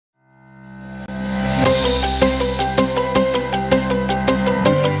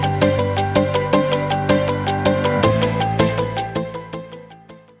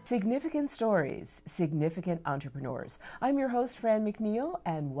Significant Stories, Significant Entrepreneurs. I'm your host, Fran McNeil,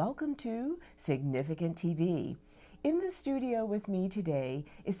 and welcome to Significant TV. In the studio with me today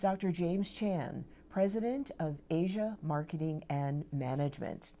is Dr. James Chan, President of Asia Marketing and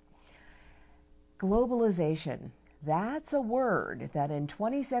Management. Globalization, that's a word that in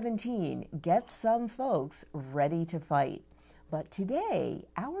 2017 gets some folks ready to fight. But today,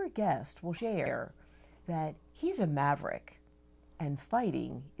 our guest will share that he's a maverick, and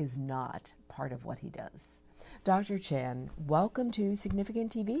fighting is not part of what he does. Dr. Chan, welcome to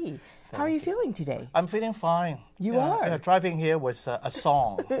Significant TV. How are you feeling today? I'm feeling fine. You are? Driving here was a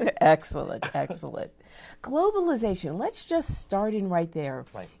song. Excellent, excellent. Globalization, let's just start in right there.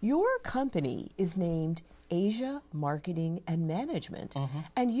 Right. Your company is named Asia Marketing and Management,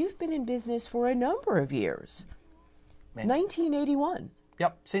 and you've been in business for a number of years. 1981.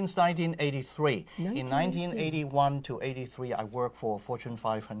 Yep, since 1983. In 1981 to 83, I worked for a Fortune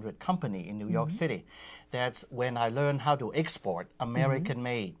 500 company in New York City. That's when I learned how to export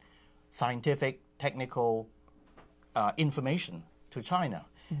American-made scientific, technical information to China.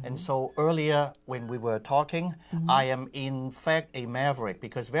 And so earlier when we were talking, I am in fact a maverick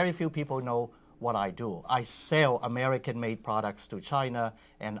because very few people know what I do. I sell American-made products to China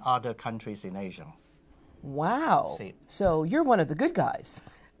and other countries in Asia. Wow. So you're one of the good guys.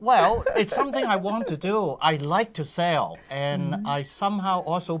 Well, it's something I want to do. I like to sell. And I somehow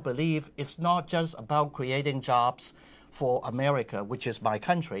also believe it's not just about creating jobs for America, which is my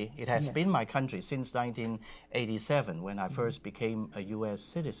country. It has been my country since 1987 when I first became a U.S.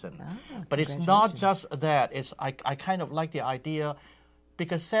 citizen. But it's not just that. I kind of like the idea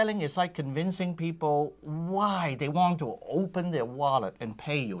because selling is like convincing people why they want to open their wallet and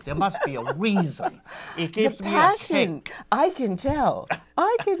pay you. There must be a reason. It gives the me passion. a kick. I can tell.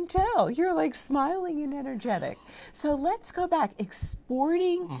 I can tell. You're like smiling and energetic. So let's go back.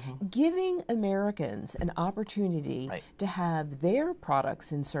 Exporting, giving Americans an opportunity to have their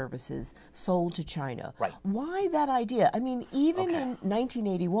products and services sold to China. Right. Why that idea? I mean, even in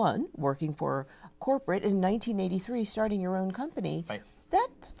 1981, working for corporate, in 1983, starting your own company,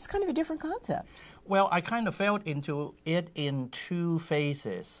 that's kind of a different concept. Well, I kind of fell into it in two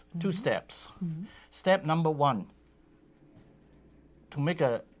phases, two steps. Step number one, to make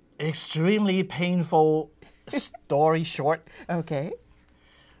an extremely painful story short. Okay.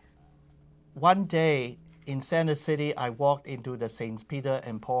 One day in Center City, I walked into the St. Peter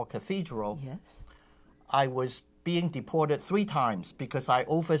and Paul Cathedral. Yes. I was being deported 3 times because I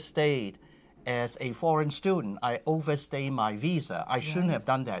overstayed as a foreign student. I overstayed my visa. I shouldn't have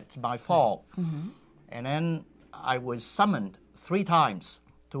done that. It's my fault. And then I was summoned 3 times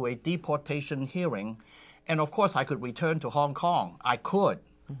to a deportation hearing. And of course, I could return to Hong Kong. I could.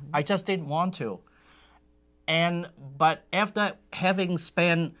 I just didn't want to. But after having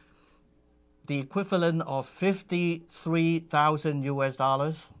spent the equivalent of 53,000 US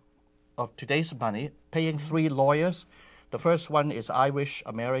dollars of today's money, paying 3 lawyers, the first one is Irish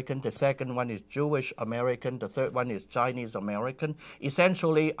American, the second one is Jewish American, the third one is Chinese American.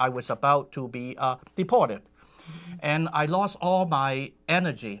 Essentially, I was about to be deported. And I lost all my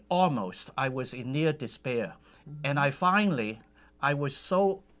energy, almost. I was in near despair. And I was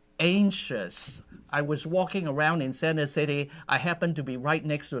so anxious. I was walking around in Center City. I happened to be right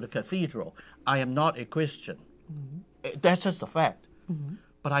next to the cathedral. I am not a Christian. That's just a fact.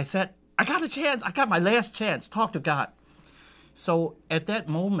 But I said, I got a chance. I got my last chance. Talk to God. So at that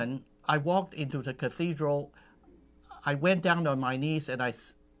moment, I walked into the cathedral. I went down on my knees and I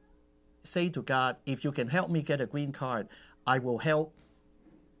say to God, if you can help me get a green card, I will help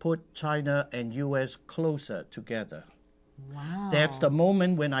put China and U.S. closer together. Wow. That's the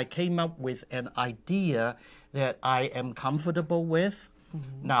moment when I came up with an idea that I am comfortable with.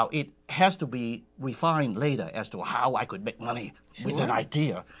 Now, it has to be refined later as to how I could make money with an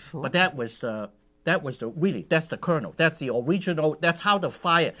idea. But that's the kernel. That's the original. That's how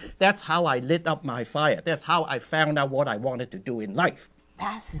that's how I lit up my fire. That's how I found out what I wanted to do in life.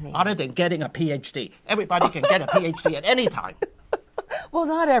 Fascinating. Other than getting a PhD. Everybody can get a PhD at any time. Well,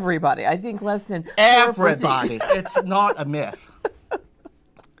 not everybody. I think less than everybody. It's not a myth.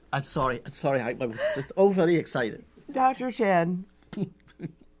 I'm sorry. I was just overly excited. Dr. Chan,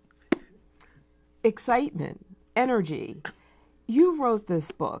 excitement, energy. You wrote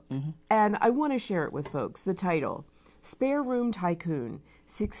this book, and I want to share it with folks. The title, Spare Room Tycoon,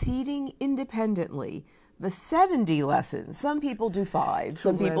 Succeeding Independently, the 70 lessons. Some people do 5,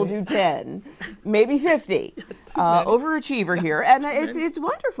 some people do 10, maybe 50. Overachiever here, and it's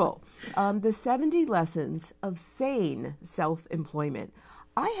wonderful. The 70 lessons of sane self-employment.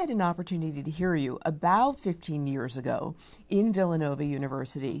 I had an opportunity to hear you about 15 years ago in Villanova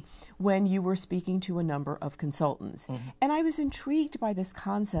University when you were speaking to a number of consultants. And I was intrigued by this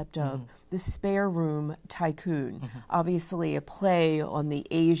concept of the spare room tycoon, obviously a play on the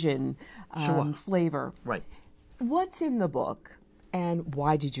Asian flavor. Right. What's in the book and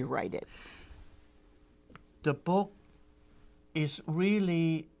why did you write it? The book is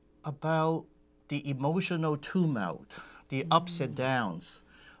really about the emotional tumult, the ups and downs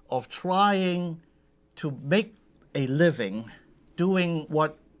of trying to make a living doing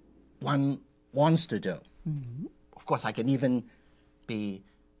what one wants to do. Of course, I can even be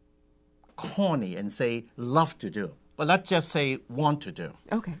corny and say love to do, but let's just say want to do.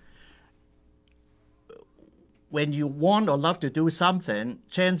 Okay. When you want or love to do something,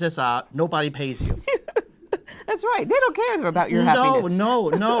 chances are nobody pays you. That's right. They don't care about your happiness.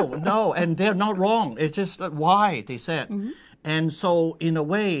 No. And they're not wrong. It's just why, they said. And so, in a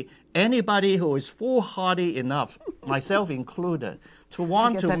way, anybody who is foolhardy enough, myself included, to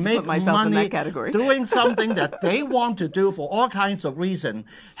want to make money doing something that they want to do for all kinds of reasons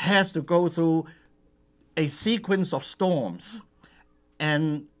has to go through a sequence of storms.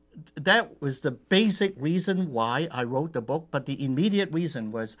 And that was the basic reason why I wrote the book. But the immediate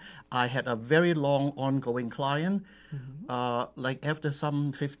reason was I had a very long ongoing client. Like after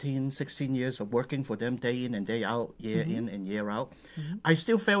some 15, 16 years of working for them day in and day out, year in and year out, I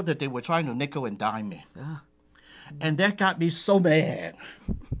still felt that they were trying to nickel and dime me. And that got me so mad,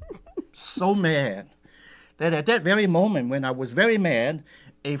 so mad, that at that very moment when I was very mad,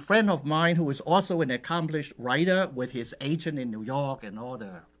 a friend of mine who was also an accomplished writer with his agent in New York and all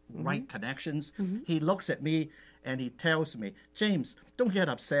the right connections, he looks at me and he tells me, James, don't get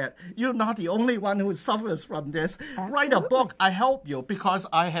upset. You're not the only one who suffers from this. Absolutely. Write a book. I help you because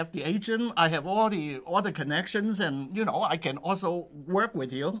I have the agent, I have all the connections, and you know I can also work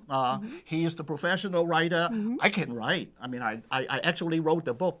with you. He is the professional writer. I can write. I mean, I actually wrote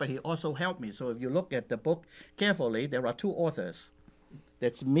the book, but he also helped me. So if you look at the book carefully, there are two authors.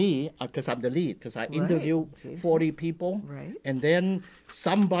 That's me, because I'm the lead, because I interview 40 people. Right. And then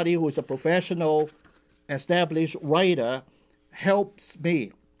somebody who is a professional, established writer helps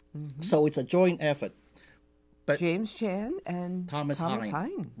me. So it's a joint effort. But James Chan and Thomas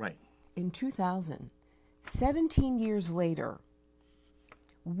Hein. Right. In 2000, 17 years later,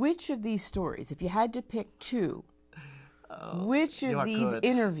 which of these stories, if you had to pick two, which of these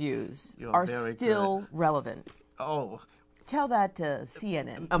interviews are still relevant? Tell that to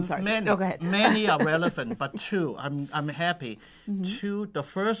CNN. I'm sorry. Go ahead. Many are relevant, but two, I'm happy. Two, the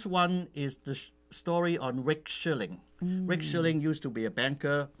first one is the story on Rick Schilling. Rick Schilling used to be a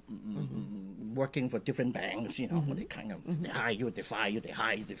banker, working for different banks, you know, they kind of they hire you, they fire you, they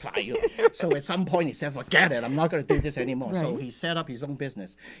hire you, they fire you. So at some point he said, forget it, I'm not going to do this anymore. So he set up his own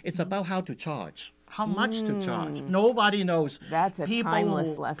business. It's about how to charge, how much to charge. Nobody knows. That's a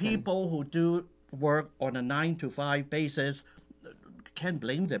timeless lesson. People who do work on a 9-to-5 basis can't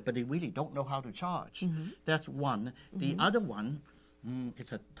blame them, but they really don't know how to charge. That's one. The other one,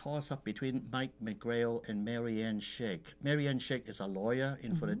 it's a toss-up between Mike McGrail and Marianne Shake. Marianne Shake is a lawyer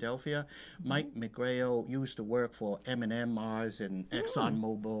in Philadelphia. Mike McGrail used to work for M&M Mars and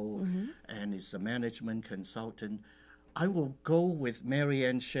ExxonMobil and is a management consultant. I will go with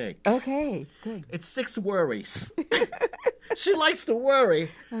Marianne Shake. Okay, good. It's 6 worries. She likes to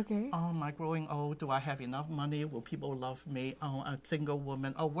worry. Okay. Oh, am I growing old? Do I have enough money? Will people love me? Oh, I'm a single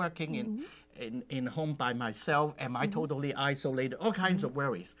woman. Oh, working in home by myself. Am I totally isolated? All kinds of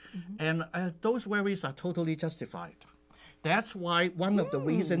worries. And those worries are totally justified. That's why one of the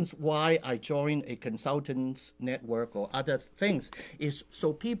reasons why I joined a consultants network or other things is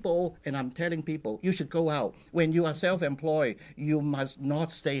so people, and I'm telling people, you should go out. When you are self-employed, you must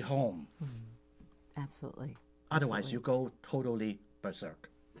not stay home. Absolutely. Otherwise, you go totally berserk.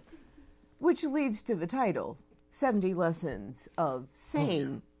 Which leads to the title, 70 Lessons of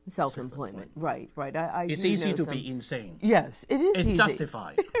Sane Self-Employment. Right. It's easy to be insane. Yes, it is easy. It's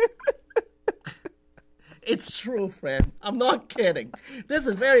justified. It's true, friend. I'm not kidding. This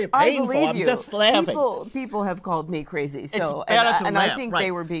is very painful. I'm just laughing. People have called me crazy. So, it's better to laugh. I think they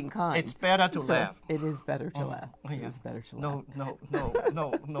were being kind. It's better to laugh. It is better to laugh. It is better to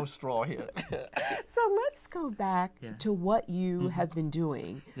laugh. No straw here. So let's go back to what you have been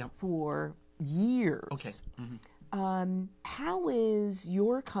doing for years. Okay. How is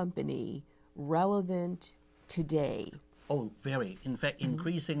your company relevant today? Oh, very. In fact,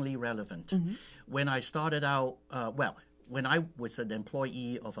 increasingly relevant. When I started out, when I was an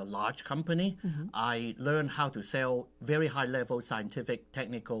employee of a large company, I learned how to sell very high-level scientific,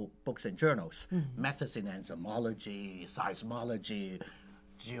 technical books and journals, methods in entomology, seismology,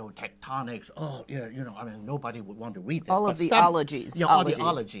 geotectonics. Oh, yeah, I mean, nobody would want to read that. All But of the ologies. Yeah, all the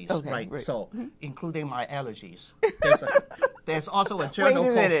ologies, Okay, right. So, Mm-hmm. including my allergies. There's also a journal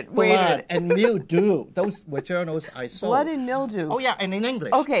Wait a minute, called wait a Blood minute. and Mildew. Those were journals I sold. Blood and mildew. Oh, yeah, and in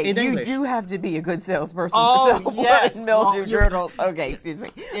English. Okay, in you English. do have to be a good salesperson. Oh, to sell yes. Blood and mildew Oh, journals. Okay, excuse me.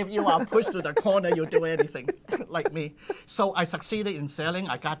 If you are pushed to the corner, you'll do anything like me. So I succeeded in selling.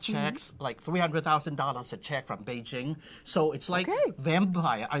 I got checks, like $300,000 a check from Beijing. So it's like Okay.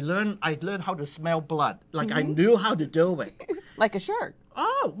 vampire. I learned how to smell blood. Like I knew how to do it. Like a shark.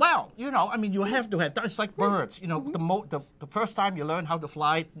 Oh, well, I mean, you have to have that. It's like birds. The first time you learn how to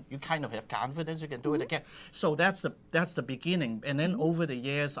fly, you kind of have confidence you can do it again. So that's the beginning. And then over the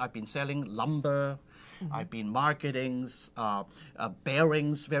years, I've been selling lumber. I've been marketing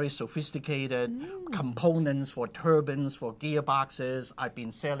bearings, very sophisticated components for turbines, for gearboxes. I've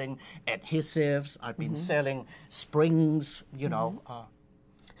been selling adhesives. I've been selling springs,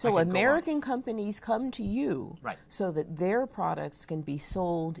 So I can go on. American companies come to you Right. so that their products can be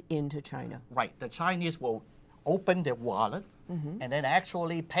sold into China. Right. The Chinese will open their wallet and then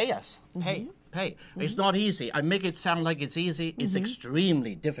actually pay us. Pay. It's not easy. I make it sound like it's easy. It's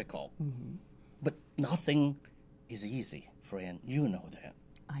extremely difficult. But nothing is easy, friend. You know that.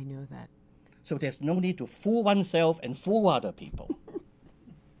 I know that. So there's no need to fool oneself and fool other people.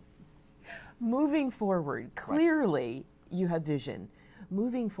 Moving forward, clearly you have vision.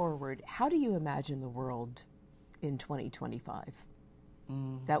 Moving forward, how do you imagine the world in 2025?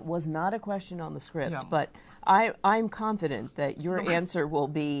 That was not a question on the script, Yeah. but I'm confident that your answer will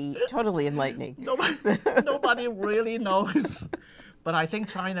be totally enlightening. Nobody really knows. But I think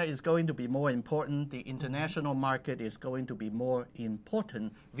China is going to be more important. The international market is going to be more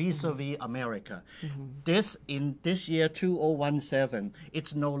important vis-a-vis America. In this year, 2017,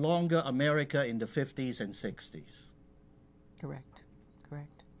 it's no longer America in the 50s and 60s. Correct.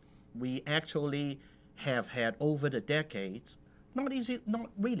 We actually have had over the decades, not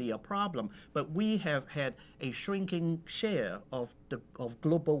really a problem, but we have had a shrinking share of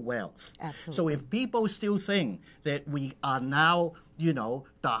global wealth. Absolutely. So if people still think that we are now, the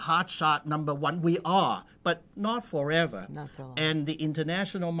hotshot number one, we are, but not forever. Not for long. And the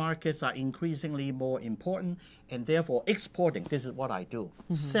international markets are increasingly more important, and therefore exporting, this is what I do,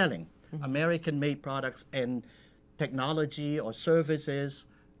 selling American-made products and technology or services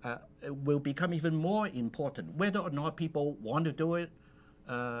will become even more important. Whether or not people want to do it,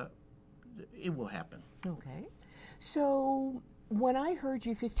 it will happen. Okay. So when I heard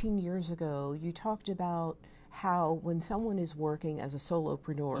you 15 years ago, you talked about how when someone is working as a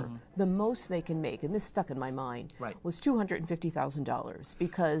solopreneur, the most they can make, and this stuck in my mind, Right. was $250,000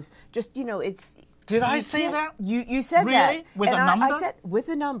 because just, it's... Did I you say can't- that? You said Really? that. With and a I number? said with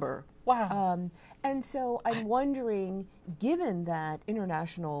a number. Wow. And so I'm wondering, given that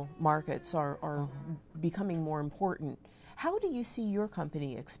international markets are becoming more important, how do you see your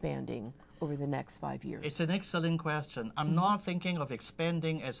company expanding over the next 5 years? It's an excellent question. I'm not thinking of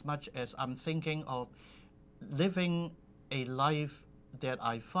expanding as much as I'm thinking of living a life that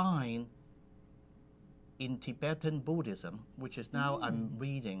I find in Tibetan Buddhism, which is now I'm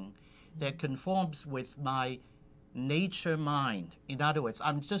reading, that conforms with my nature mind. In other words,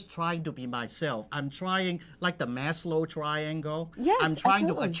 I'm just trying to be myself. I'm trying, like the Maslow triangle. Yes, I'm trying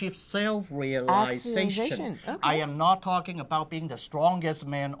absolutely. to achieve self-realization. Actualization, okay. I am not talking about being the strongest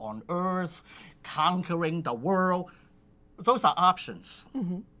man on earth, conquering the world. Those are options.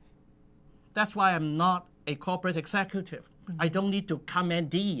 That's why I'm not a corporate executive. I don't need to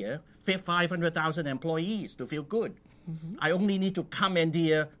commandeer 500,000 employees to feel good. I only need to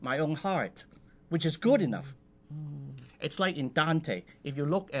commandeer my own heart, which is good enough. It's like in Dante. If you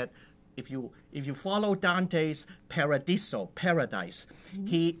look at, if you follow Dante's Paradiso, paradise,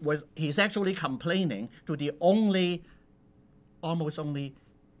 he's actually complaining to the almost only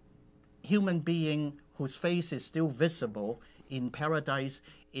human being whose face is still visible in paradise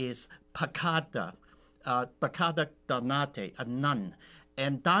is Pacata Donate, a nun.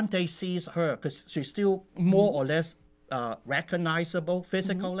 And Dante sees her because she's still more or less recognizable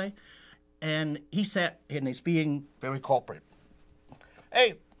physically. And he said, and he's being very corporate,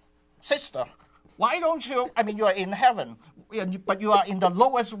 "Hey, sister, why don't you, you are in heaven, but you are in the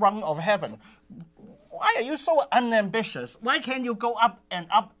lowest rung of heaven. Why are you so unambitious? Why can't you go up and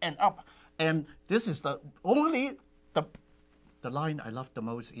up and up?" And this is the line I love the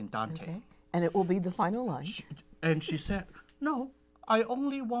most in Dante. Okay. And it will be the final line. And she said, "No, I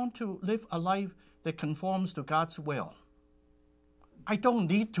only want to live a life that conforms to God's will. I don't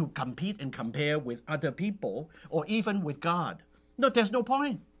need to compete and compare with other people or even with God. No, there's no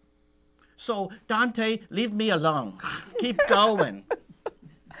point. So, Dante, leave me alone. Keep going."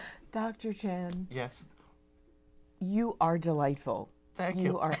 Dr. Chan, Yes. you are delightful. Thank you.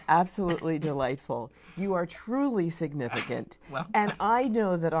 You are absolutely delightful. You are truly significant. Well. And I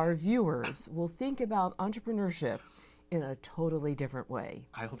know that our viewers will think about entrepreneurship in a totally different way.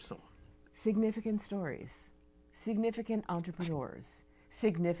 I hope so. Significant stories, significant entrepreneurs,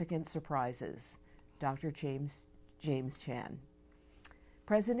 significant surprises. Dr. James Chan,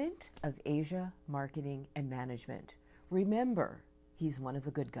 President of Asia Marketing and Management. Remember, he's one of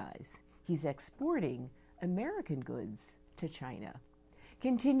the good guys. He's exporting American goods to China.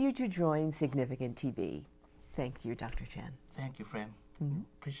 Continue to join Significant TV. Thank you, Dr. Chan. Thank you, friend. Mm-hmm.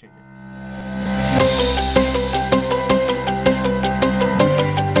 Appreciate it.